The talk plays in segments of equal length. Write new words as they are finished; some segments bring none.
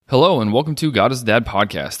Hello, and welcome to God is Dad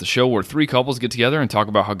podcast, the show where three couples get together and talk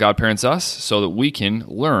about how God parents us so that we can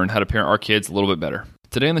learn how to parent our kids a little bit better.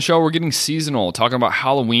 Today on the show, we're getting seasonal, talking about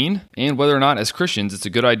Halloween and whether or not, as Christians, it's a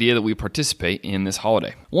good idea that we participate in this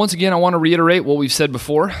holiday. Once again, I want to reiterate what we've said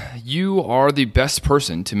before. You are the best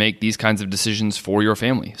person to make these kinds of decisions for your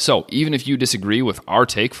family. So even if you disagree with our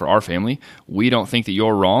take for our family, we don't think that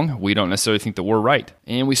you're wrong. We don't necessarily think that we're right.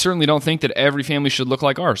 And we certainly don't think that every family should look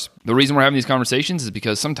like ours. The reason we're having these conversations is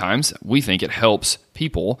because sometimes we think it helps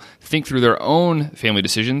people think through their own family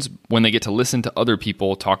decisions when they get to listen to other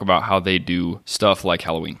people talk about how they do stuff like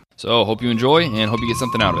Halloween. So hope you enjoy and hope you get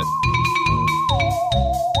something out of it.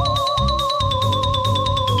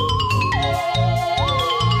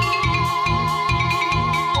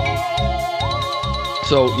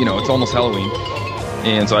 So, it's almost Halloween.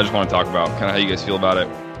 And so I just want to talk about kind of how you guys feel about it.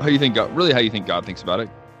 How you think God thinks about it.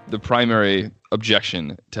 The primary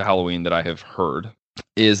objection to Halloween that I have heard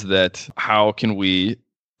is that how can we,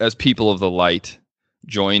 as people of the light,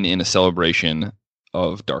 join in a celebration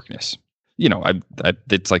of darkness?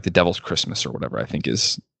 It's like the devil's Christmas or whatever, I think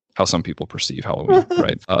is how some people perceive Halloween,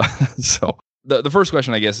 right? So the first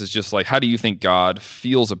question, I guess, is just like, how do you think God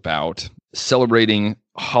feels about celebrating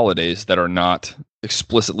holidays that are not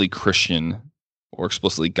explicitly Christian or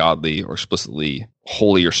explicitly godly or explicitly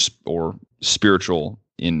holy or spiritual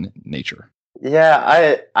in nature?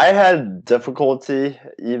 Yeah, I had difficulty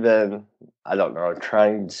even, I don't know,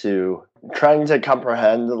 trying to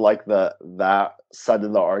comprehend like that side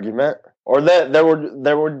of the argument. Or that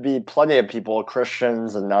there would be plenty of people,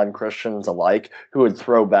 Christians and non-Christians alike, who would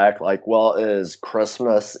throw back like, well, is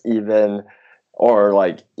Christmas even, or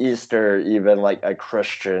like Easter even, like a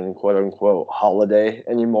Christian quote unquote holiday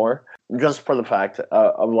anymore? Just for the fact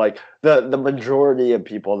of like the majority of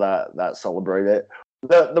people that celebrate it.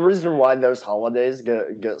 The reason why those holidays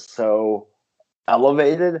get so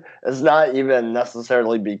elevated is not even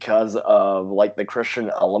necessarily because of like the Christian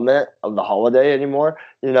element of the holiday anymore.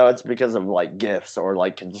 It's because of like gifts or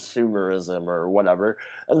like consumerism or whatever.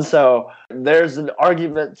 And so there's an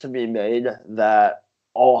argument to be made that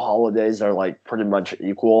all holidays are like pretty much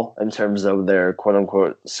equal in terms of their quote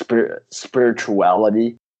unquote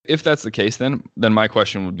spirituality. If that's the case, then my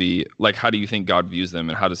question would be like, how do you think God views them,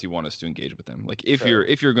 and how does He want us to engage with them? Like, if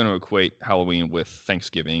you're going to equate Halloween with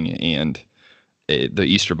Thanksgiving and the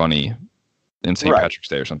Easter Bunny and St. Patrick's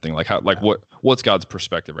Day or something, like what's God's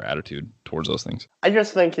perspective or attitude towards those things? I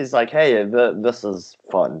just think He's like, hey, this is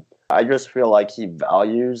fun. I just feel like He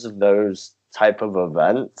values those type of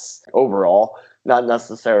events overall, not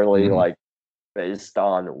necessarily like based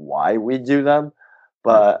on why we do them,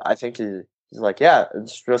 but I think He's like, yeah,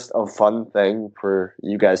 it's just a fun thing for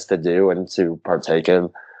you guys to do and to partake in.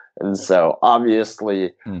 And so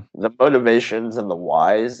obviously the motivations and the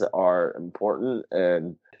whys are important.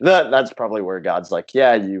 And that's probably where God's like,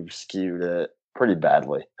 yeah, you've skewed it pretty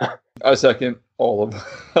badly. I second all of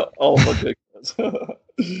the big.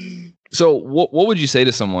 So what would you say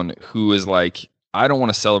to someone who is like, I don't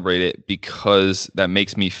want to celebrate it because that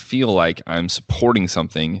makes me feel like I'm supporting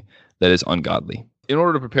something that is ungodly? In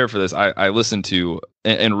order to prepare for this, I listened to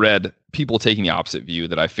and read people taking the opposite view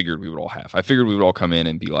that I figured we would all have. I figured we would all come in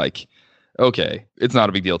and be like, okay, it's not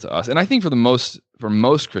a big deal to us. And I think for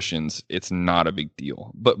most Christians, it's not a big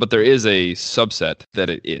deal. But there is a subset that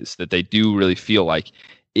it is, that they do really feel like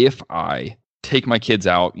if I take my kids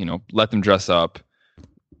out, let them dress up,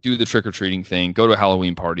 do the trick-or-treating thing, go to a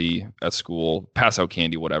Halloween party at school, pass out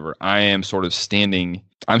candy, whatever, I'm sort of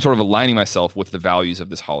aligning myself with the values of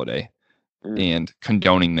this holiday and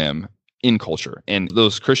condoning them in culture. And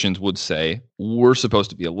those Christians would say, we're supposed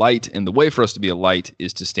to be a light, and the way for us to be a light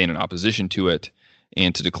is to stand in opposition to it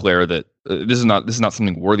and to declare that this is not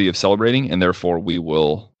something worthy of celebrating, and therefore we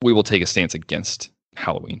will take a stance against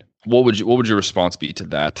Halloween. What would your response be to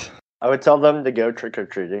that? I would tell them to go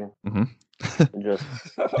trick-or-treating. It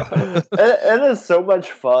is so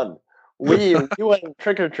much fun. We went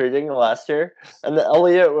trick-or-treating last year, and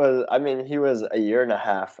Elliot he was a year and a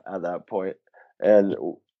half at that point. And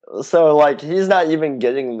so like he's not even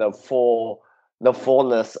getting the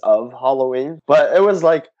fullness of Halloween. But it was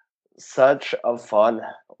like such a fun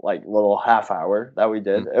like little half hour that we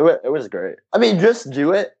did. It was great. Just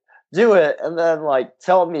do it, and then like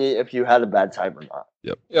tell me if you had a bad time or not.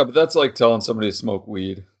 Yep. Yeah, but that's like telling somebody to smoke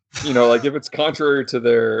weed. Like if it's contrary to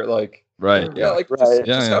their like. Right. Yeah, like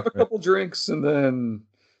just have a couple drinks and then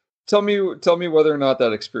tell me whether or not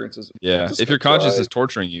that experience is. Yeah, if your conscience is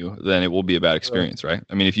torturing you, then it will be a bad experience, right?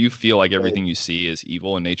 If you feel like everything you see is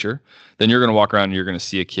evil in nature, then you're going to walk around and you're going to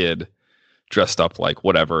see a kid dressed up like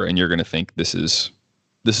whatever, and you're going to think this is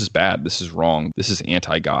this is bad, this is wrong, this is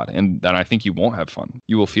anti-God. And then I think you won't have fun.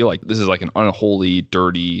 You will feel like this is like an unholy,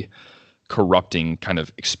 dirty, corrupting kind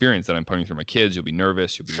of experience that I'm putting through my kids. You'll be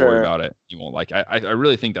nervous, you'll be worried about it. You won't like I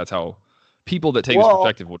really think that's how people that take this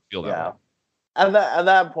perspective would feel that way. At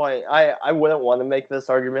that point, I wouldn't want to make this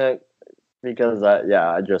argument because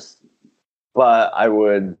but I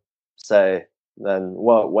would say then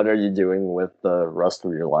what are you doing with the rest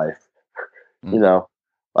of your life? You know,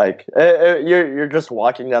 like you're just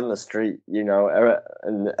walking down the street, you know,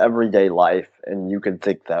 in everyday life, and you can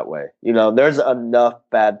think that way. You know, there's enough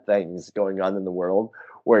bad things going on in the world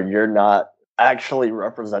where you're not actually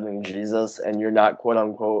representing Jesus, and you're not quote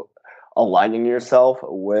unquote aligning yourself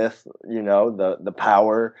with, you know, the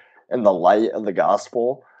power and the light of the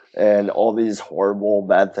gospel, and all these horrible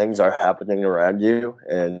bad things are happening around you,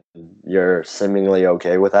 and you're seemingly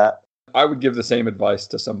okay with that. I would give the same advice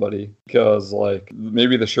to somebody because, like,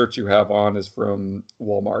 maybe the shirt you have on is from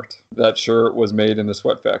Walmart. That shirt was made in the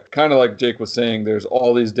sweat factory. Kind of like Jake was saying, there's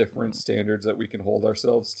all these different standards that we can hold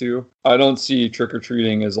ourselves to. I don't see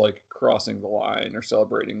trick-or-treating as, like, crossing the line or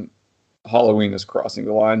celebrating Halloween as crossing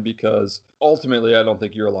the line, because ultimately I don't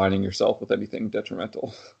think you're aligning yourself with anything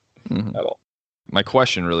detrimental at all. My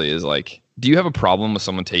question really is, like, do you have a problem with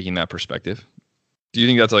someone taking that perspective? Do you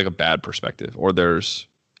think that's like a bad perspective, or there's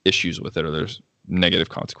issues with it, or there's negative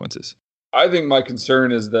consequences? I think my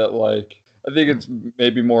concern is that, like, I think it's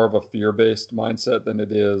maybe more of a fear-based mindset than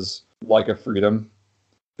it is like a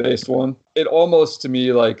freedom-based one. It almost, to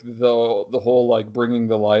me, like the whole like bringing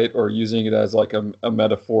the light or using it as like a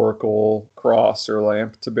metaphorical cross or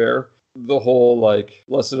lamp to bear. The whole like,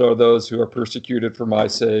 blessed are those who are persecuted for my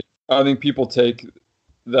sake. I think people take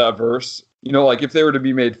that verse, you know, like if they were to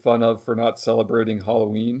be made fun of for not celebrating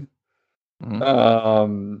Halloween.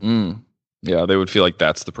 Yeah, they would feel like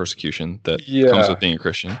that's the persecution that comes with being a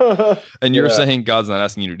Christian. And you're saying God's not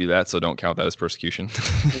asking you to do that, so don't count that as persecution.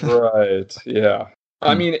 Right, yeah.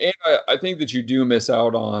 I mean, and I think that you do miss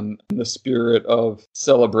out on the spirit of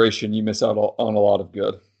celebration. You miss out on a lot of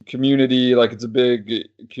good. Community, like it's a big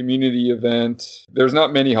community event. There's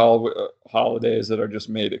not many holidays that are just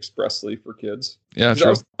made expressly for kids. Yeah,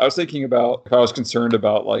 true. I was thinking about if I was concerned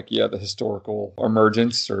about like, the historical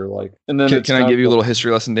emergence or like, and then can I give you a little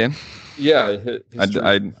history lesson, Dan? Yeah.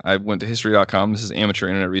 I went to history.com. This is amateur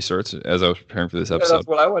internet research as I was preparing for this episode. That's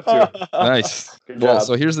what I went to. Nice. Well,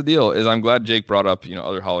 so here's the deal is I'm glad Jake brought up,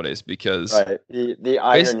 other holidays because the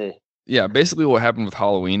irony. Basically what happened with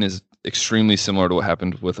Halloween is extremely similar to what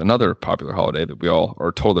happened with another popular holiday that we all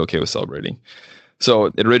are totally okay with celebrating. So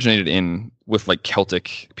it originated with like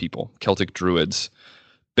Celtic people, Celtic druids.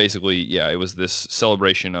 Basically, it was this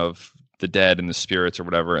celebration of the dead and the spirits or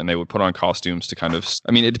whatever, and they would put on costumes to kind of,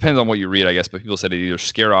 I mean, it depends on what you read, I guess, but people said it either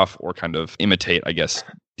scare off or kind of imitate, I guess,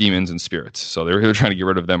 demons and spirits. So they were either trying to get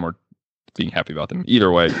rid of them or being happy about them.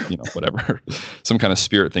 Either way, whatever, some kind of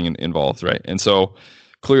spirit thing involved, right? And so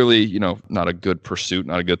clearly, not a good pursuit,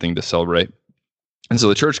 not a good thing to celebrate. And so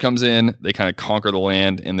the church comes in, they kind of conquer the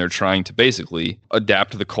land, and they're trying to basically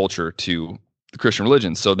adapt the culture to the Christian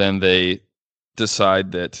religion. So then they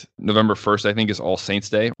decide that November 1st, I think, is All Saints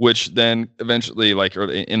Day, which then eventually, or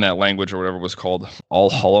in that language or whatever, was called All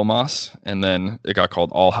Hallowmas, and then it got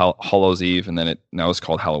called All Hallows Eve, and then now it's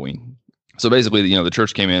called Halloween. So basically, the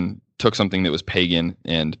church came in, took something that was pagan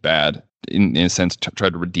and bad, in a sense,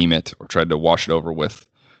 tried to redeem it or tried to wash it over with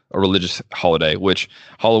a religious holiday, which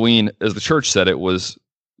Halloween, as the church said, it was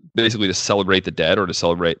basically to celebrate the dead or to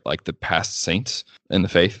celebrate like the past saints in the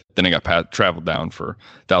faith. Then it got traveled down for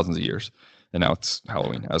thousands of years, and now it's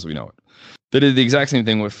Halloween as we know it. They did the exact same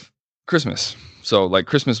thing with Christmas. So like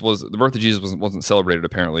Christmas was, the birth of Jesus wasn't celebrated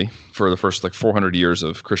apparently for the first 400 years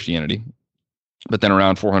of Christianity. But then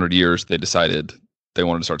around 400 years, they decided they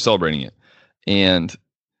wanted to start celebrating it. And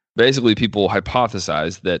basically people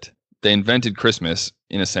hypothesized that they invented Christmas,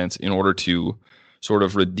 in a sense, in order to sort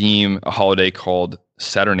of redeem a holiday called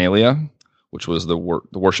Saturnalia, which was the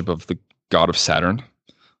worship of the god of Saturn,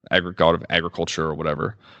 god of agriculture or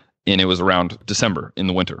whatever. And it was around December in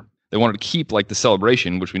the winter. They wanted to keep the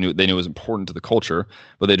celebration, which they knew was important to the culture,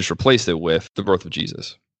 but they just replaced it with the birth of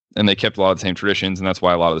Jesus. And they kept a lot of the same traditions, and that's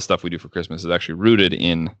why a lot of the stuff we do for Christmas is actually rooted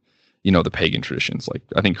in the pagan traditions. Like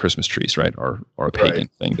I think Christmas trees, right, are a pagan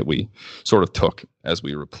thing that we sort of took as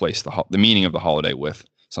we replaced the meaning of the holiday with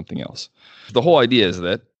something else. The whole idea is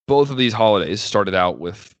that both of these holidays started out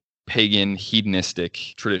with pagan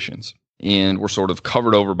hedonistic traditions and were sort of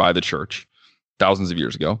covered over by the church thousands of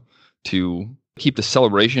years ago to keep the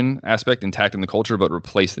celebration aspect intact in the culture, but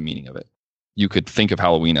replace the meaning of it. You could think of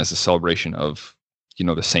Halloween as a celebration of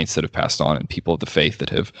the saints that have passed on and people of the faith that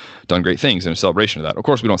have done great things in a celebration of that. Of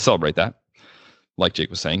course, we don't celebrate that, like Jake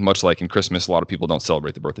was saying, much like in Christmas, a lot of people don't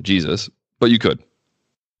celebrate the birth of Jesus, but you could.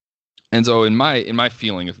 And so in my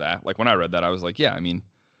feeling of that, like when I read that, I was like, yeah, I mean,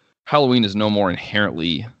 Halloween is no more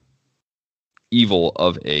inherently evil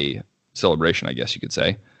of a celebration, I guess you could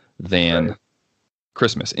say, than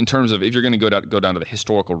Christmas. In terms of if you're going to go down to the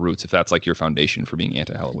historical roots, if that's like your foundation for being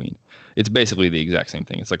anti-Halloween, it's basically the exact same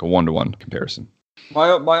thing. It's like a 1-to-1 comparison.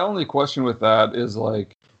 My only question with that is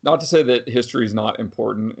like, not to say that history is not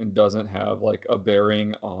important and doesn't have like a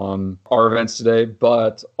bearing on our events today,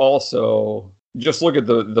 but also just look at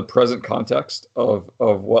the present context of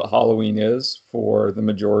what Halloween is for the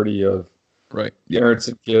majority of parents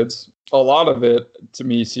and kids. A lot of it to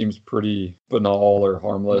me seems pretty banal or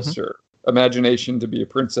harmless, or imagination to be a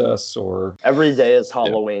princess, or every day is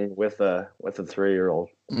Halloween with a 3-year-old.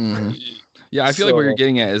 Yeah, I feel like what you're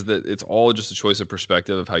getting at is that it's all just a choice of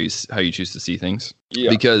perspective of how you choose to see things. Yeah.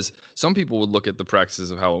 Because some people would look at the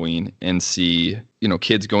practices of Halloween and see,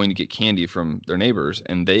 kids going to get candy from their neighbors,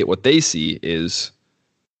 and what they see is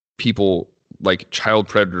people like child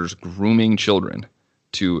predators grooming children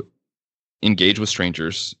to engage with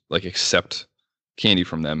strangers, like accept candy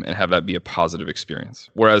from them and have that be a positive experience.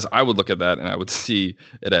 Whereas I would look at that and I would see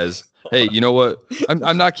it as, hey, you know what?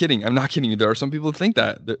 I'm not kidding. I'm not kidding you. There are some people who think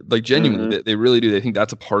that, like genuinely, they really do. They think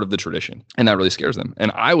that's a part of the tradition, and that really scares them.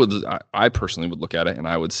 And I personally would look at it and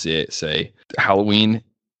I would say Halloween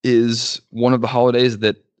is one of the holidays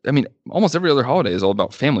that, I mean, almost every other holiday is all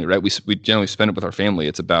about family, right? We generally spend it with our family.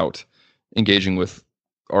 It's about engaging with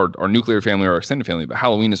our nuclear family or our extended family, but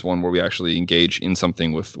Halloween is one where we actually engage in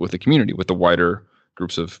something with the community, with the wider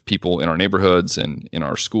groups of people in our neighborhoods and in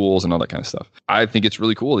our schools and all that kind of stuff. I think it's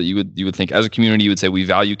really cool that you would think as a community, you would say we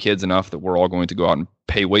value kids enough that we're all going to go out and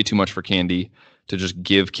pay way too much for candy to just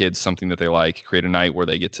give kids something that they like, create a night where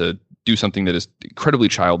they get to do something that is incredibly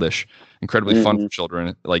childish, incredibly fun for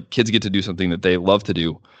children. Like kids get to do something that they love to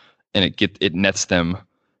do, and it nets them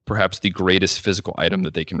perhaps the greatest physical item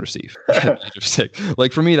that they can receive.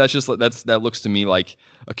 Like for me, that looks to me like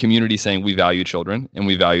a community saying we value children and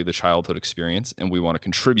we value the childhood experience, and we want to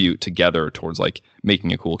contribute together towards like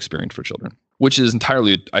making a cool experience for children, which is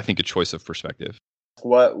entirely, I think, a choice of perspective.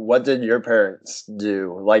 What did your parents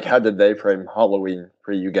do? Like, how did they frame Halloween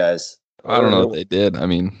for you guys? I don't know what they did. I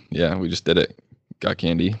mean, yeah, we just did it. Got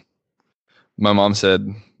candy. My mom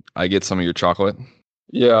said, I get some of your chocolate.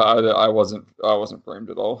 Yeah, I wasn't framed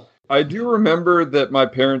at all. I do remember that my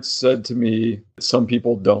parents said to me, some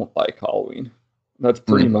people don't like Halloween. That's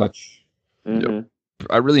pretty much. Yep.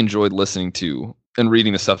 I really enjoyed listening to and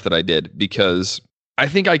reading the stuff that I did, because I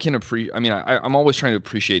think I can appreciate. I mean, I'm always trying to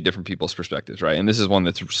appreciate different people's perspectives, right? And this is one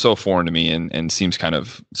that's so foreign to me and seems kind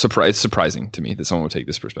of surprising to me that someone would take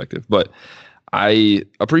this perspective. But I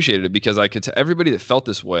appreciated it because I could tell everybody that felt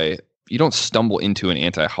this way, you don't stumble into an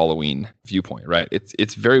anti-Halloween viewpoint, right?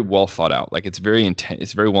 It's very well thought out. Like it's very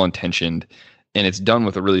well intentioned, and it's done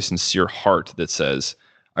with a really sincere heart that says,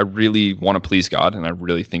 I really want to please God, and I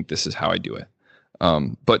really think this is how I do it.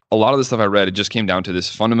 But a lot of the stuff I read, it just came down to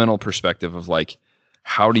this fundamental perspective of like,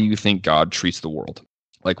 how do you think God treats the world?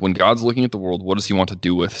 Like when God's looking at the world, what does he want to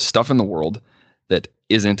do with stuff in the world that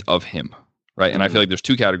isn't of him, right? And I feel like there's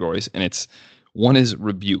two categories, and one is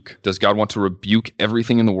rebuke. Does God want to rebuke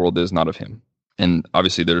everything in the world that is not of him? And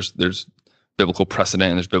obviously there's biblical precedent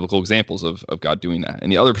and there's biblical examples of God doing that. And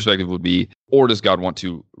the other perspective would be, or does God want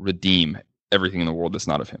to redeem everything in the world that's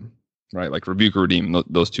not of him, right? Like rebuke or redeem,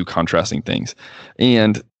 those two contrasting things.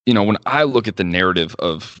 And, when I look at the narrative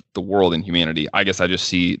of the world and humanity, I guess I just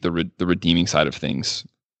see the redeeming side of things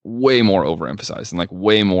way more overemphasized and like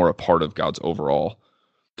way more a part of God's overall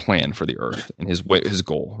plan for the earth and his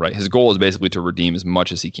goal, right? His goal is basically to redeem as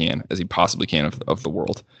much as he possibly can of the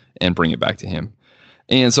world and bring it back to him.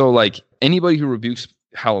 And so like anybody who rebukes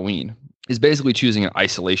Halloween is basically choosing an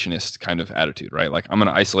isolationist kind of attitude, right? Like I'm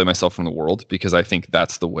going to isolate myself from the world because I think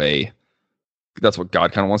that's what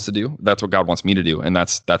God kind of wants to do. That's what God wants me to do. And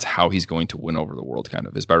that's how he's going to win over the world, kind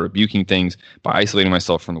of, is by rebuking things, by isolating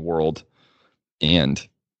myself from the world. And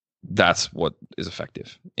that's what is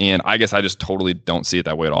effective. And I guess I just totally don't see it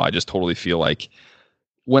that way at all. I just totally feel like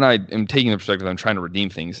when I am taking the perspective, I'm trying to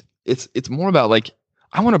redeem things. It's more about like,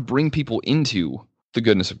 I want to bring people into the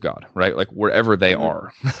goodness of God, right? Like wherever they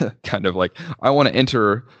are, kind of like I want to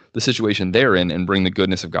enter the situation they're in and bring the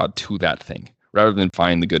goodness of God to that thing, rather than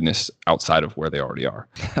find the goodness outside of where they already are.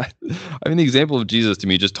 I mean, the example of Jesus to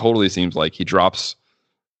me just totally seems like he drops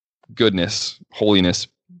goodness, holiness,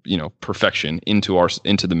 perfection into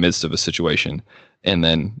the midst of a situation, and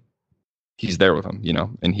then he's there with them,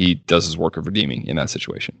 and he does his work of redeeming in that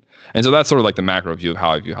situation. And so that's sort of like the macro view of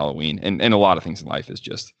how I view Halloween, and a lot of things in life is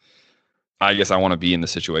just, I guess I want to be in the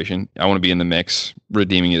situation. I want to be in the mix,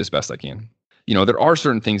 redeeming it as best I can. There are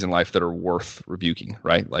certain things in life that are worth rebuking,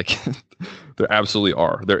 right? Like there absolutely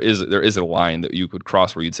are. There is a line that you could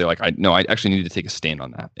cross where you'd say like, I actually need to take a stand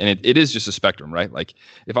on that. And it is just a spectrum, right? Like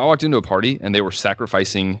if I walked into a party and they were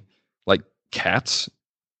sacrificing like cats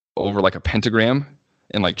over like a pentagram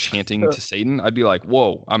and like chanting to Satan, I'd be like,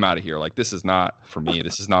 whoa, I'm out of here. Like this is not for me.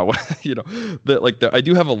 This is not what, I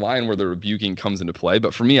do have a line where the rebuking comes into play.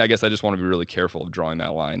 But for me, I guess I just want to be really careful of drawing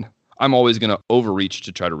that line. I'm always going to overreach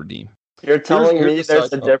to try to redeem. You're telling me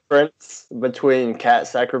there's a difference between cat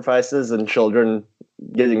sacrifices and children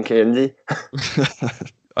getting candy?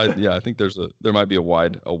 I think there might be a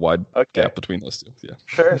wide gap between those two. Yeah.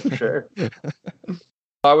 Sure.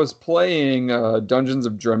 I was playing Dungeons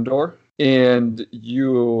of Dremdor, and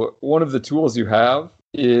one of the tools you have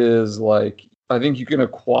is like, I think you can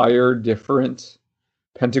acquire different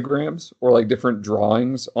pentagrams or like different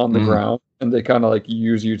drawings on the ground, and they kind of like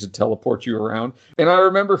use you to teleport you around. And I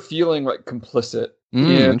remember feeling like complicit in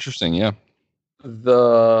interesting, yeah, the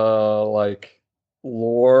like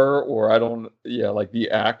lore, or like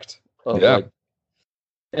the act of like,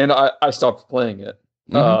 and I stopped playing it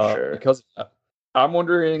because of that. I'm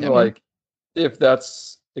wondering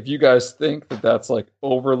if you guys think that that's like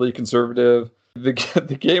overly conservative.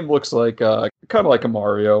 The game looks like kind of like a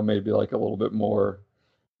Mario, maybe like a little bit more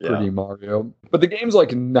pretty Mario, but the game's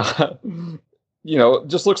like not,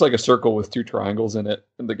 just looks like a circle with two triangles in it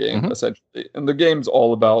in the game essentially. And the game's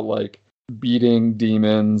all about like beating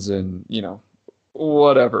demons and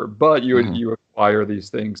whatever, but you acquire these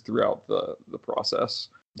things throughout the process.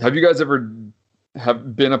 Have you guys ever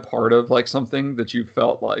have been a part of like something that you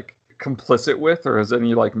felt like complicit with, or has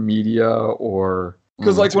any like media or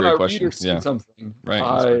because like when I read or see something,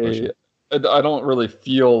 right, I don't really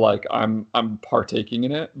feel like I'm partaking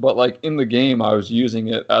in it, but like in the game, I was using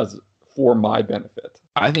it as for my benefit.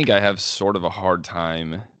 I think I have sort of a hard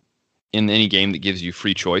time in any game that gives you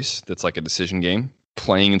free choice. That's like a decision game,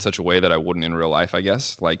 playing in such a way that I wouldn't in real life. I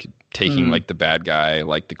guess like taking like the bad guy,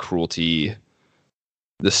 like the cruelty,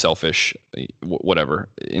 the selfish, whatever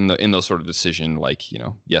in those sort of decision, like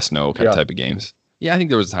yes no type of games. Yeah, I think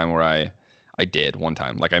there was a time where I did one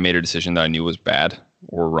time, like I made a decision that I knew was bad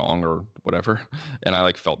or wrong or whatever, and I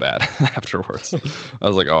like felt bad afterwards. I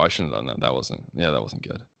was like, oh, I shouldn't have done that. That wasn't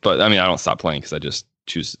good. But I mean, I don't stop playing because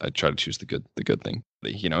I try to choose the good thing.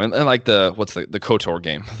 And like the KOTOR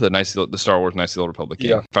game, the Star Wars Knights of the Old Republic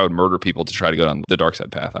game. If I would murder people to try to go down the dark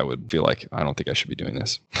side path, I would feel like I don't think I should be doing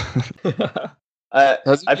this.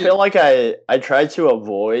 I feel like I try to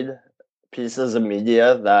avoid pieces of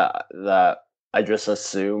media that I just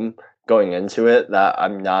assume going into it that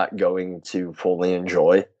I'm not going to fully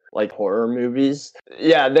enjoy, like horror movies.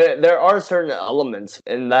 Yeah, there are certain elements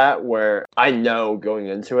in that where I know going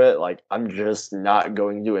into it, like I'm just not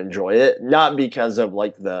going to enjoy it, not because of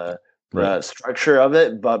like the structure of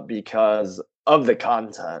it, but because of the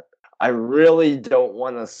content. I really don't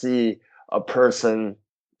want to see a person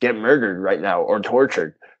get murdered right now or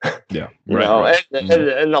tortured. Yeah,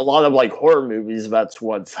 And a lot of like horror movies, that's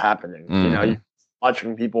what's happening. You're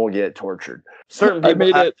watching people get tortured. Certain people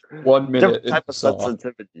made it 1 minute. Different type of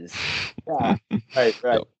sensitivities. Yeah, right.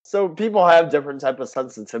 Yep. So people have different type of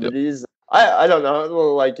sensitivities. Yep. I don't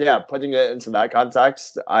know. Like, putting it into that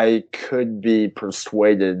context, I could be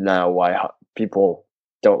persuaded now why people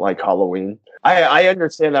don't like Halloween. I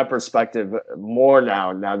understand that perspective more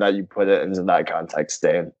now that you put it into that context,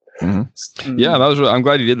 Dan. Yeah, I'm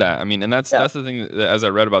glad you did that. I mean, and that's the thing that as I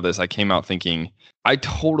read about this, I came out thinking I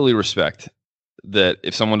totally respect that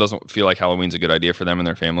if someone doesn't feel like Halloween's a good idea for them and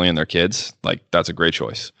their family and their kids, like that's a great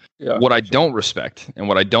choice. Yeah, what I don't respect and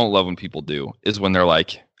what I don't love when people do is when they're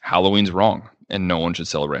like, Halloween's wrong and no one should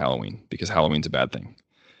celebrate Halloween because Halloween's a bad thing.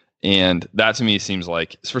 And that to me seems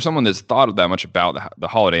like, for someone that's thought that much about the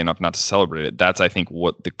holiday enough not to celebrate it, that's I think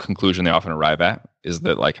what the conclusion they often arrive at is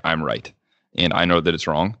that like I'm right and I know that it's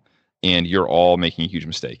wrong and you're all making a huge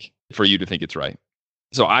mistake for you to think it's right.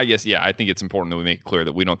 So I guess, I think it's important that we make it clear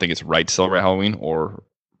that we don't think it's right to celebrate Halloween or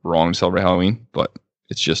wrong to celebrate Halloween, but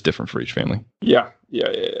it's just different for each family. Yeah.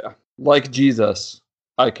 Like Jesus,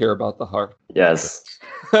 I care about the heart. Yes.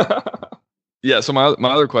 Yeah. So my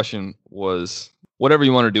other question was, whatever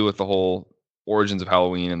you want to do with the whole origins of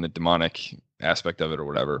Halloween and the demonic aspect of it or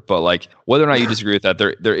whatever, but like whether or not you disagree with that,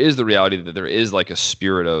 there is the reality that there is like a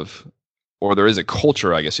spirit of, or there is a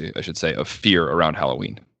culture, I guess I should say, of fear around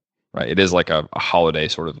Halloween. Right, it is like a holiday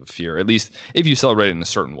sort of fear, at least if you celebrate it in a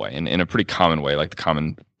certain way, in a pretty common way. Like the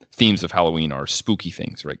common themes of Halloween are spooky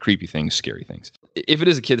things, right? Creepy things, scary things. If it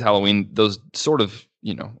is a kid's Halloween, those sort of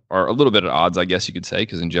are a little bit at odds, I guess you could say,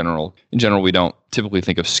 because in general, we don't typically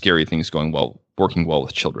think of scary things working well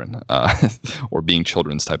with children, or being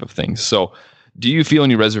children's type of things. So, do you feel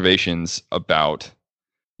any reservations about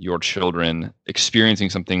your children experiencing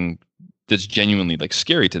something that's genuinely like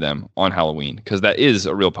scary to them on Halloween? Because that is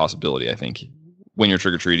a real possibility, I think. When you're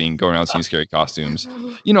trick or treating, going around seeing scary costumes,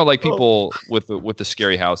 like people with the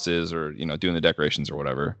scary houses, or doing the decorations or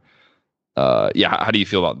whatever. How do you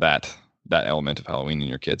feel about that element of Halloween in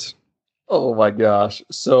your kids? Oh my gosh!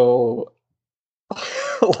 So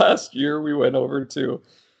last year we went over to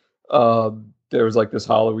there was like this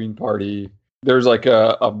Halloween party. There's like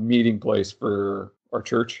a meeting place for our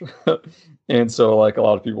church, and so like a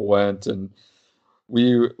lot of people went, and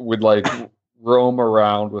we would like roam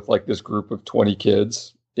around with like this group of 20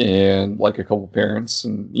 kids and like a couple parents,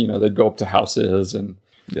 and they'd go up to houses and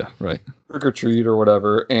trick or treat or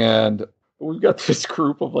whatever. And we've got this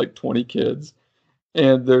group of like 20 kids,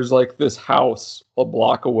 and there's like this house a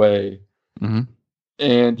block away,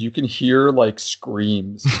 and you can hear like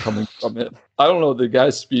screams coming from it. I don't know, the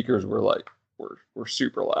guy's speakers were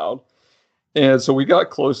super loud. And so we got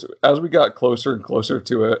closer. As we got closer and closer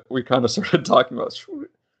to it, we kind of started talking about,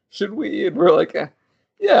 should we? And we're like,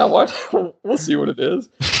 yeah, why? We'll see what it is.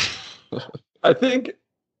 I think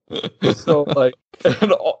so. Like,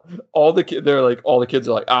 and all the kids, all the kids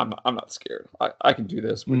are like, I'm not scared. I can do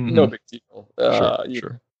this. No big deal.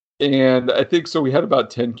 Sure. And I think so. We had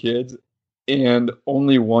about 10 kids, and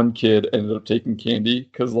only one kid ended up taking candy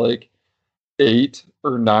because like 8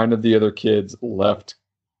 or 9 of the other kids left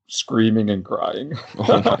screaming and crying.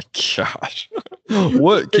 Oh my gosh!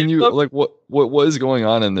 What can you like? What was going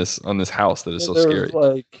on in this house that is so scary? Was,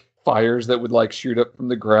 like fires that would like shoot up from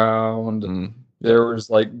the ground. There was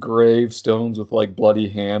like gravestones with like bloody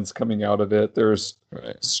hands coming out of it. There's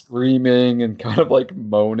screaming and kind of like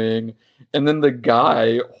moaning, and then the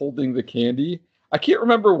guy holding the candy. I can't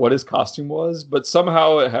remember what his costume was, but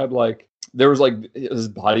somehow it had like there was like his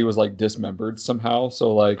body was like dismembered somehow.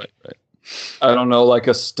 So like. I don't know, like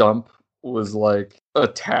a stump was like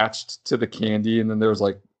attached to the candy, and then there was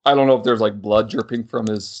like, I don't know if there's like blood dripping from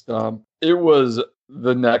his stump. It was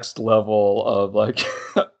the next level of like,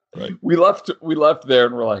 we left there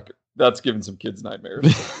and we're like, that's giving some kids nightmares.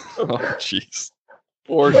 Oh, jeez.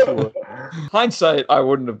 For sure. Hindsight, I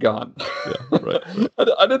wouldn't have gone. Yeah, right.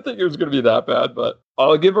 I didn't think it was going to be that bad, but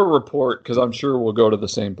I'll give a report because I'm sure we'll go to the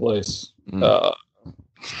same place.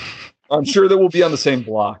 I'm sure that we'll be on the same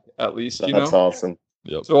block at least. That's awesome.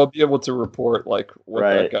 Yep. So I'll be able to report like what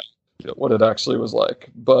that guy, what it actually was like.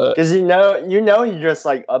 But because he just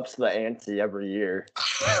like ups the ante every year.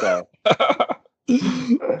 So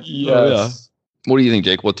yes. What do you think,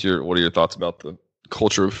 Jake? What are your thoughts about the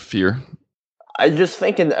culture of fear? I just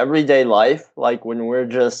think in everyday life, like when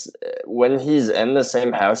he's in the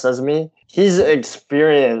same house as me, he's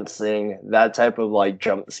experiencing that type of like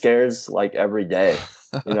jump scares like every day.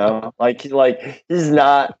 Like he's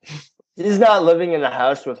not living in a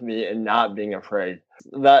house with me and not being afraid.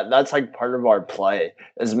 That's like part of our play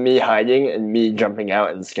is me hiding and me jumping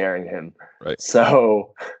out and scaring him. Right.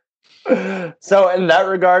 So in that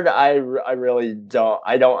regard, I really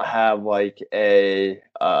don't have like an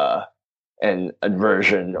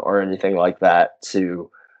aversion or anything like that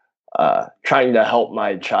to trying to help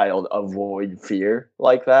my child avoid fear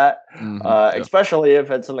like that, especially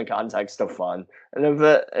if it's in the context of fun, and if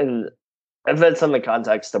it's in the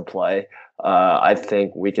context of play. I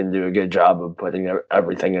think we can do a good job of putting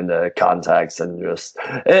everything into context, and just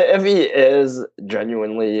if he is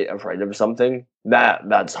genuinely afraid of something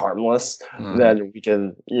that's harmless, then we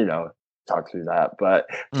can talk through that. But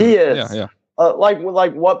he is. Like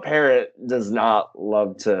what parent does not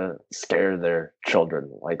love to scare their children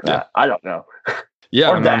like that? I don't know.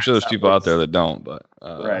 Yeah, I'm sure there's people out there that don't, but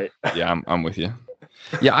right. Yeah, I'm with you.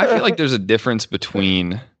 Yeah, I feel like there's a difference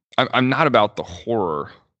between. I'm not about the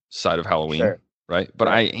horror side of Halloween, right? But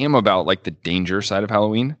I am about like the danger side of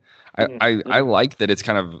Halloween. I like that it's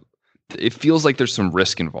kind of. It feels like there's some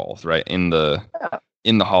risk involved, right? In the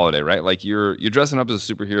holiday, right? Like you're dressing up as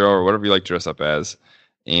a superhero or whatever you like to dress up as.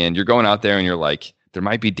 And you're going out there and you're like, there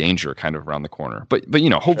might be danger kind of around the corner. But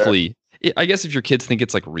hopefully, I guess if your kids think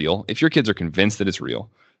it's like real, if your kids are convinced that it's real,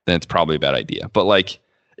 then it's probably a bad idea. But like,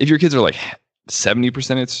 if your kids are like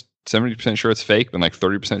 70% sure it's fake, and like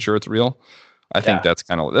 30% sure it's real, I think that's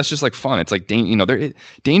just like fun. It's like,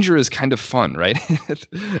 danger is kind of fun, right?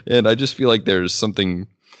 And I just feel like there's something,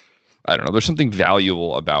 I don't know, there's something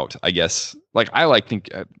valuable about, I guess, like I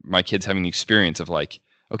think my kids having the experience of like,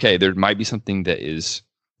 okay, there might be something that is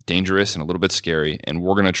dangerous and a little bit scary, and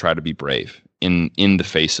we're going to try to be brave in the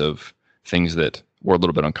face of things that we're a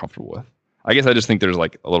little bit uncomfortable with. I guess I just think there's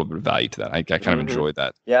like a little bit of value to that. I kind of enjoy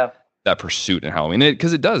that. Yeah. That pursuit in Halloween,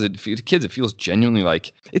 because it does. Kids, it feels genuinely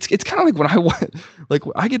like it's kind of like when I want, like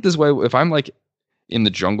I get this way if I'm like in the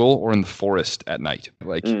jungle or in the forest at night.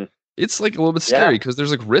 Like it's like a little bit scary because there's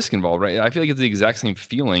like risk involved, right? I feel like it's the exact same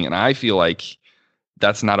feeling, and I feel like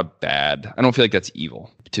that's not a bad. I don't feel like that's evil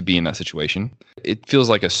to be in that situation. It feels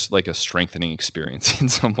like a strengthening experience in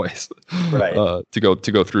some ways, right? To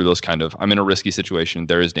go through those kind of. I'm in a risky situation.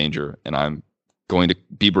 There is danger, and I'm going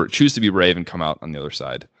to choose to be brave and come out on the other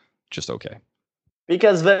side just okay.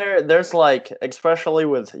 Because there's like, especially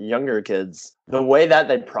with younger kids, the way that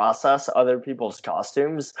they process other people's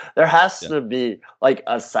costumes, there has to be like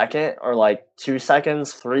a second or like 2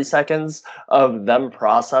 seconds, 3 seconds of them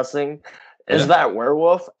processing. Is that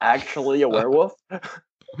werewolf actually a werewolf?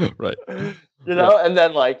 Right. You know, and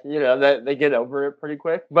then like, you know, they get over it pretty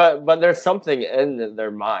quick. But there's something in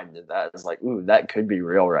their mind that is like, ooh, that could be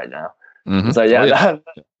real right now. Mm-hmm. So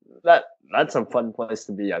that's a fun place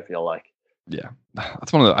to be, I feel like. Yeah.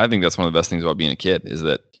 I think that's one of the best things about being a kid is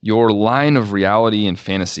that your line of reality and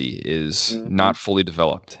fantasy is not fully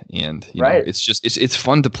developed. And you know, it's just it's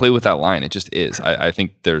fun to play with that line. It just is. I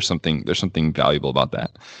think there's something valuable about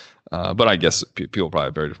that. But I guess people probably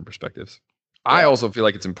have very different perspectives. Yeah. I also feel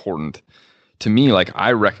like it's important to me, like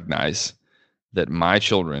I recognize that my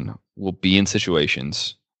children will be in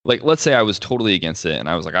situations like, let's say I was totally against it and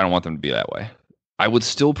I was like, I don't want them to be that way. I would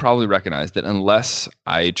still probably recognize that unless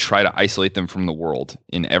I try to isolate them from the world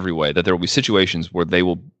in every way, that there will be situations where they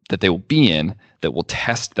will be in that will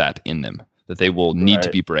test that in them, that they will need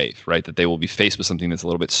to be brave, right? That they will be faced with something that's a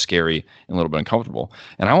little bit scary and a little bit uncomfortable.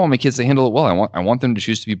 And I want my kids to handle it well. I want them to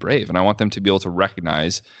choose to be brave, and I want them to be able to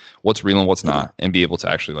recognize what's real and what's not, and be able to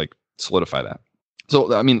actually like solidify that.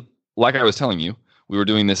 So, I mean, like I was telling you, we were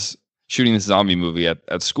shooting this zombie movie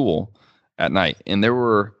at school at night, and there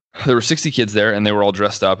were 60 kids there, and they were all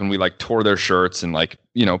dressed up, and we like tore their shirts and like,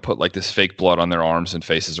 you know, put like this fake blood on their arms and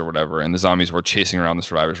faces or whatever. And the zombies were chasing around the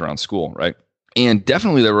survivors around school, right? And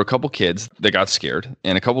definitely there were a couple kids that got scared,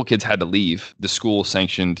 and a couple kids had to leave the school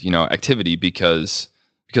sanctioned, you know, activity because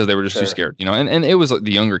they were just too scared, you know, and it was like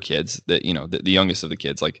the younger kids that, you know, the youngest of the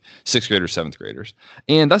kids, like 6th graders, 7th graders.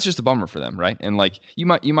 And that's just a bummer for them. Right. And like, you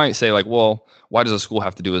might say like, well, why does a school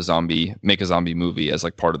have to make a zombie movie as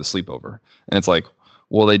like part of the sleepover? And it's like,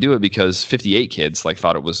 well, they do it because 58 kids like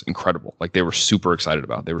thought it was incredible. Like they were super excited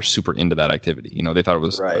about it. They were super into that activity. You know, they thought it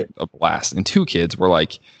was like a blast. And 2 kids were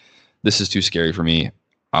like, this is too scary for me.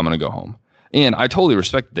 I'm going to go home. And I totally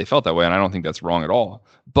respect that they felt that way, and I don't think that's wrong at all.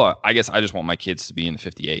 But I guess I just want my kids to be in the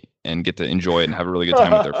 58 and get to enjoy it and have a really good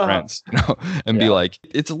time with their friends, you know, and be like,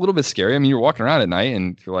 it's a little bit scary. I mean, you're walking around at night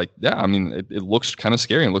and you're like, yeah, I mean, it looks kind of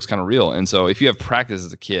scary and looks kind of real. And so if you have practice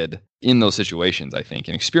as a kid in those situations, I think,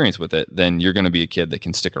 and experience with it, then you're going to be a kid that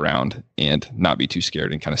can stick around and not be too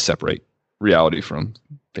scared and kind of separate reality from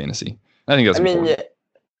fantasy. I think that's important.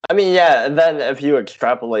 And then if you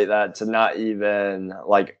extrapolate that to not even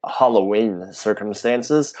like Halloween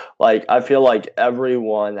circumstances, like I feel like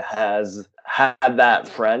everyone has had that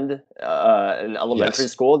friend in elementary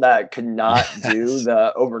school that could not do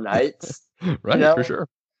the overnights. Right, you know? For sure.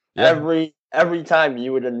 Yeah. Every time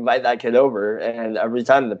you would invite that kid over, and every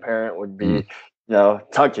time the parent would be, you know,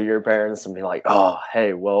 talk to your parents and be like, oh,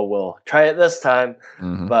 hey, well, we'll try it this time.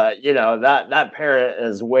 Mm-hmm. But, you know, that parent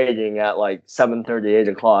is waiting at like 7:30, 8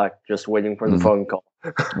 o'clock, just waiting for the phone call.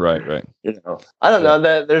 Right. You know, I don't know,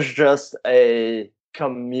 that there's just a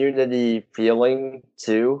community feeling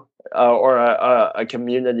too, or a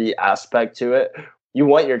community aspect to it. You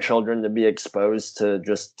want your children to be exposed to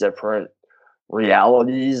just different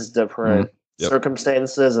realities, different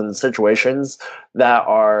circumstances and situations that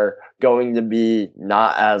are going to be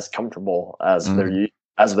not as comfortable as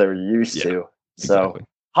they're used to. So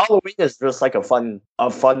Halloween is just like a fun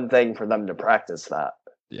thing for them to practice that.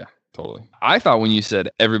 Yeah, totally. I thought when you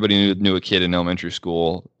said everybody knew a kid in elementary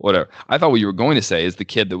school, whatever, I thought what you were going to say is the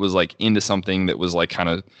kid that was like into something that was like kind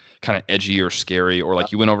of edgy or scary, or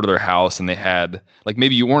like you went over to their house and they had like,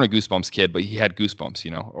 maybe you weren't a Goosebumps kid, but he had Goosebumps,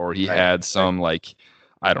 you know, or he had some like,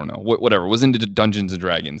 I don't know, whatever, was into Dungeons and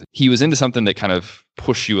Dragons. He was into something that kind of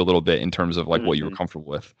pushed you a little bit in terms of like what you were comfortable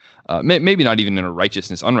with. Maybe not even in a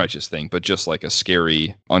unrighteous thing, but just like a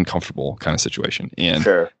scary, uncomfortable kind of situation. And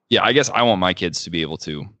yeah, I guess I want my kids to be able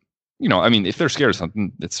to, you know, I mean, if they're scared of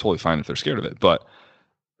something, it's totally fine if they're scared of it. But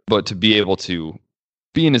to be able to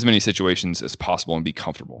be in as many situations as possible and be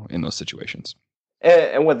comfortable in those situations.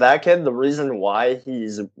 And with that kid, the reason why he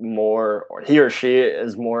or she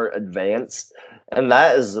is more advanced, and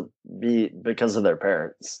that is because of their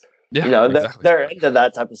parents. Yeah, you know, exactly. They're into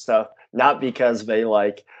that type of stuff, not because they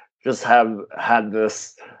like just have had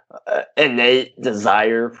this innate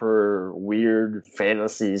desire for weird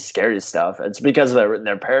fantasy, scary stuff. It's because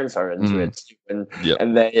their parents are into it too,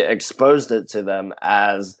 and they exposed it to them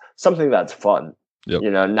as something that's fun. Yep.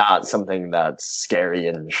 Not something that's scary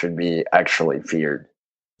and should be actually feared.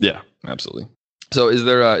 Yeah, absolutely. So is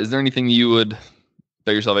there anything you would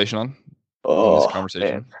bet your salvation on in this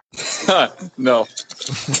conversation? No.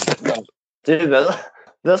 Dude,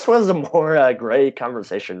 this was a more gray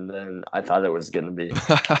conversation than I thought it was going to be.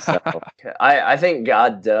 So, I think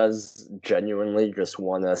God does genuinely just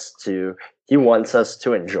want us to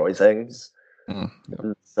enjoy things.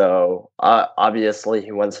 So obviously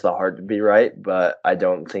he wants the heart to be right, but I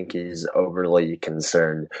don't think he's overly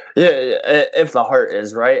concerned. Yeah, if the heart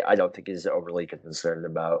is right, I don't think he's overly concerned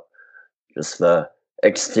about just the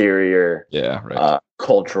exterior,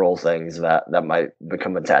 cultural things that might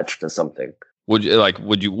become attached to something. Would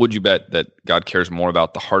you bet that God cares more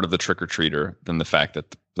about the heart of the trick or treater than the fact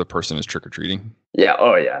that the person is trick or treating? Yeah.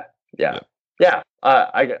 Oh yeah. Yeah.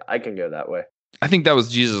 I can go that way. I think that was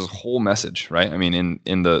Jesus' whole message, right? I mean,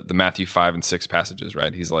 in the Matthew 5 and 6 passages,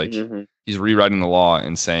 right? He's like, he's rewriting the law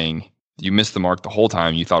and saying, you missed the mark the whole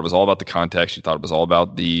time. You thought it was all about the context. You thought it was all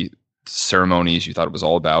about the ceremonies. You thought it was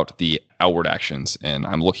all about the outward actions. And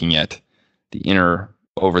I'm looking at the inner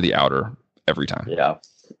over the outer every time. Yeah.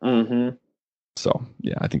 Mm-hmm. So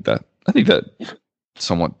yeah, I think that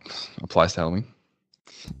somewhat applies to Halloween.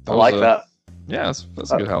 I like that. Yeah,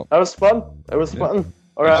 that's a good help. That was fun. It was fun.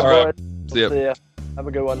 All right. See ya. Have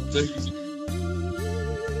a good one.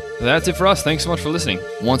 That's it for us. Thanks so much for listening.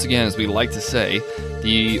 Once again, as we like to say,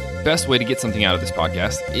 the best way to get something out of this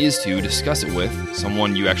podcast is to discuss it with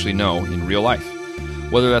someone you actually know in real life.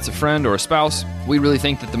 Whether that's a friend or a spouse, we really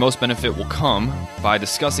think that the most benefit will come by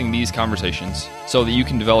discussing these conversations so that you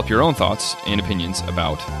can develop your own thoughts and opinions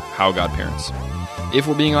about how God parents. If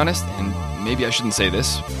we're being honest, and maybe I shouldn't say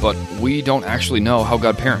this, but we don't actually know how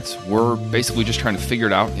God parents. We're basically just trying to figure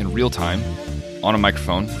it out in real time on a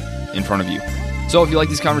microphone in front of you. So if you like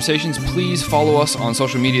these conversations, please follow us on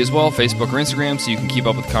social media as well, Facebook or Instagram, so you can keep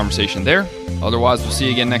up with the conversation there. Otherwise, we'll see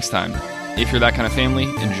you again next time. If you're that kind of family,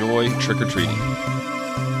 enjoy trick-or-treating.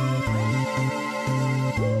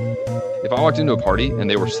 If I walked into a party and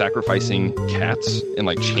they were sacrificing cats and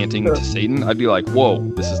like chanting to Satan, I'd be like, whoa,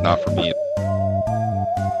 this is not for me.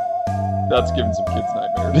 That's giving some kids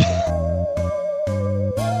nightmares.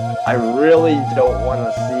 I really don't want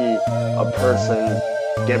to see a person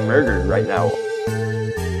get murdered right now.